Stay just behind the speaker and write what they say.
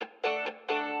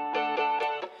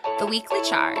The Weekly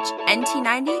Charge,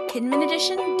 NT90 Kidmin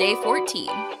Edition, Day 14.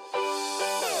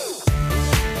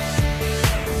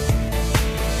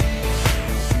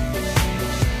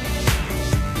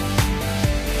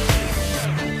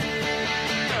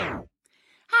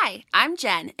 Hi, I'm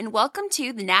Jen, and welcome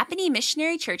to the Nappanee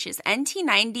Missionary Church's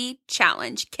NT90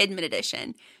 Challenge Kidmin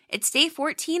Edition. It's Day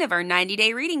 14 of our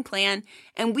 90-day reading plan,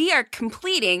 and we are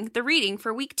completing the reading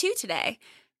for Week 2 today.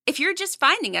 If you're just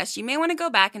finding us, you may want to go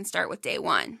back and start with Day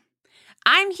 1.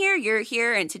 I'm here, you're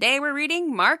here, and today we're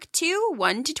reading Mark 2,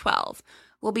 1-12.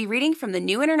 We'll be reading from the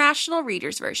New International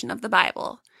Reader's Version of the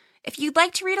Bible. If you'd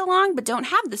like to read along but don't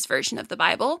have this version of the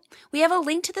Bible, we have a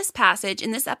link to this passage in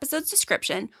this episode's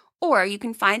description, or you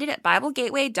can find it at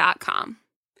BibleGateway.com.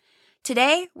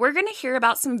 Today, we're going to hear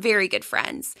about some very good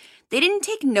friends. They didn't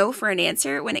take no for an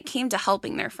answer when it came to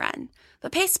helping their friend,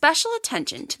 but pay special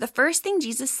attention to the first thing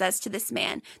Jesus says to this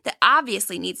man that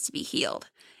obviously needs to be healed.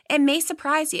 It may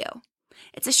surprise you.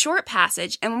 It's a short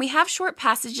passage, and when we have short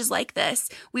passages like this,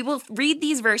 we will read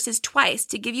these verses twice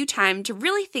to give you time to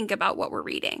really think about what we're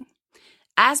reading.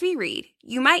 As we read,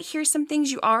 you might hear some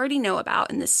things you already know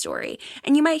about in this story,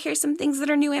 and you might hear some things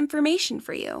that are new information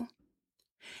for you.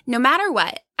 No matter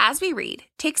what, as we read,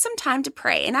 take some time to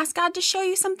pray and ask God to show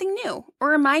you something new or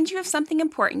remind you of something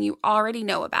important you already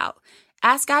know about.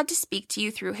 Ask God to speak to you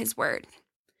through His Word.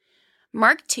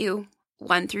 Mark 2,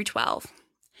 1-12.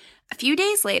 A few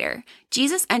days later,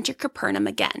 Jesus entered Capernaum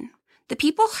again. The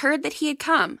people heard that he had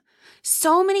come.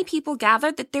 So many people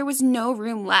gathered that there was no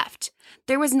room left.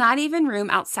 There was not even room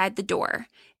outside the door.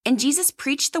 And Jesus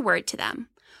preached the word to them.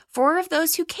 4 of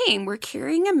those who came were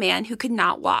carrying a man who could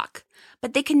not walk.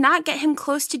 But they could not get him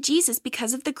close to Jesus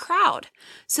because of the crowd.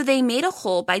 So they made a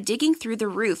hole by digging through the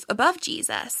roof above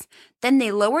Jesus. Then they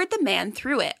lowered the man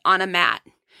through it on a mat.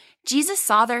 Jesus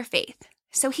saw their faith.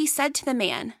 So he said to the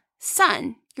man,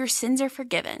 "Son, your sins are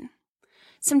forgiven."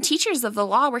 Some teachers of the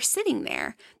law were sitting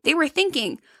there. They were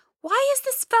thinking, "Why is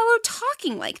this fellow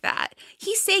talking like that?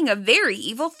 He's saying a very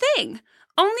evil thing.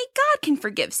 Only God can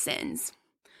forgive sins."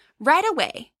 Right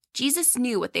away, Jesus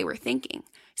knew what they were thinking.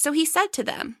 So he said to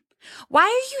them, "Why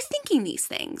are you thinking these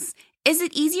things? Is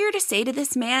it easier to say to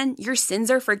this man, 'Your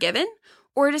sins are forgiven,'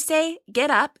 or to say,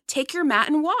 'Get up, take your mat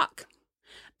and walk'?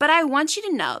 But I want you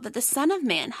to know that the Son of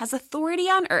Man has authority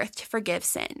on earth to forgive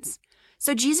sins."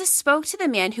 So Jesus spoke to the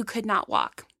man who could not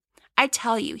walk. "I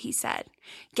tell you," he said,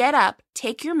 "get up,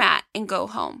 take your mat, and go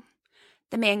home."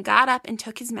 The man got up and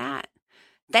took his mat.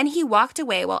 Then he walked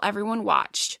away while everyone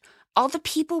watched. All the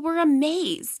people were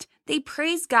amazed. They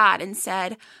praised God and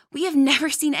said, "We have never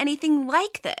seen anything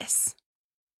like this."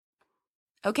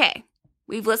 Okay,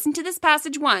 we've listened to this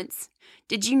passage once.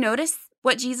 Did you notice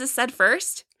what Jesus said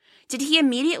first? Did he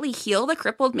immediately heal the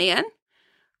crippled man?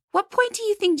 What point do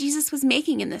you think Jesus was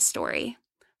making in this story?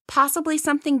 Possibly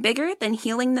something bigger than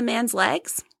healing the man's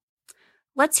legs?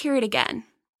 Let's hear it again.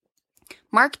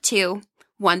 Mark 2,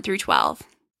 1-12.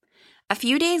 A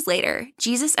few days later,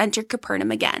 Jesus entered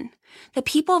Capernaum again. The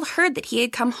people heard that he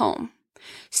had come home.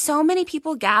 So many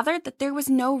people gathered that there was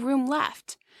no room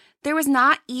left. There was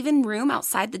not even room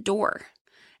outside the door.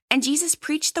 And Jesus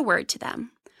preached the word to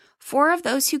them. 4 of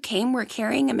those who came were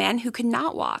carrying a man who could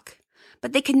not walk,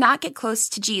 but they could not get close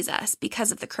to Jesus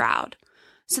because of the crowd.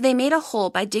 So they made a hole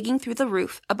by digging through the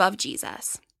roof above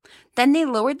Jesus. Then they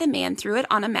lowered the man through it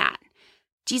on a mat.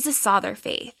 Jesus saw their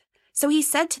faith. So he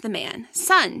said to the man,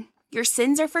 "Son, your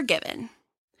sins are forgiven."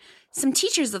 Some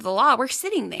teachers of the law were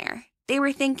sitting there. They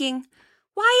were thinking,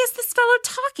 "Why is this fellow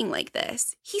talking like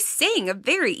this? He's saying a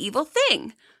very evil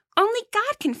thing. Only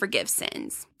God can forgive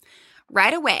sins."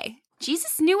 Right away,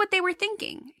 Jesus knew what they were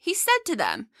thinking. He said to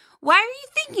them, "Why are you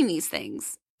thinking these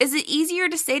things? Is it easier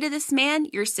to say to this man,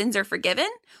 'Your sins are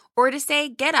forgiven,' or to say,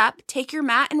 'Get up, take your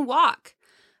mat, and walk'?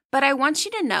 But I want you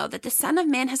to know that the Son of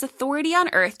Man has authority on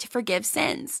earth to forgive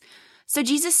sins." So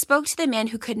Jesus spoke to the man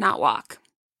who could not walk.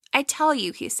 "I tell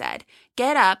you," he said,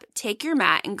 "get up, take your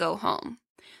mat, and go home."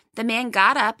 The man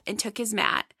got up and took his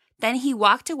mat. Then he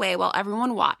walked away while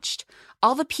everyone watched.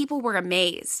 All the people were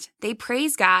amazed. They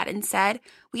praised God and said,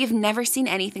 "We have never seen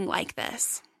anything like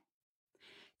this."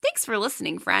 Thanks for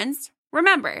listening, friends.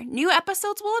 Remember, new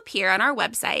episodes will appear on our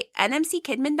website,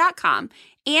 nmckidman.com,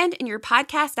 and in your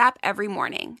podcast app every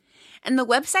morning. And the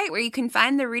website where you can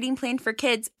find the reading plan for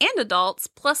kids and adults,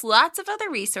 plus lots of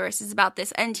other resources about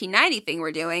this NT90 thing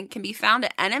we're doing, can be found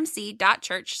at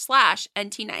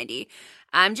nmc.church/NT90.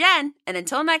 I'm Jen, and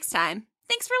until next time,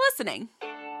 thanks for listening.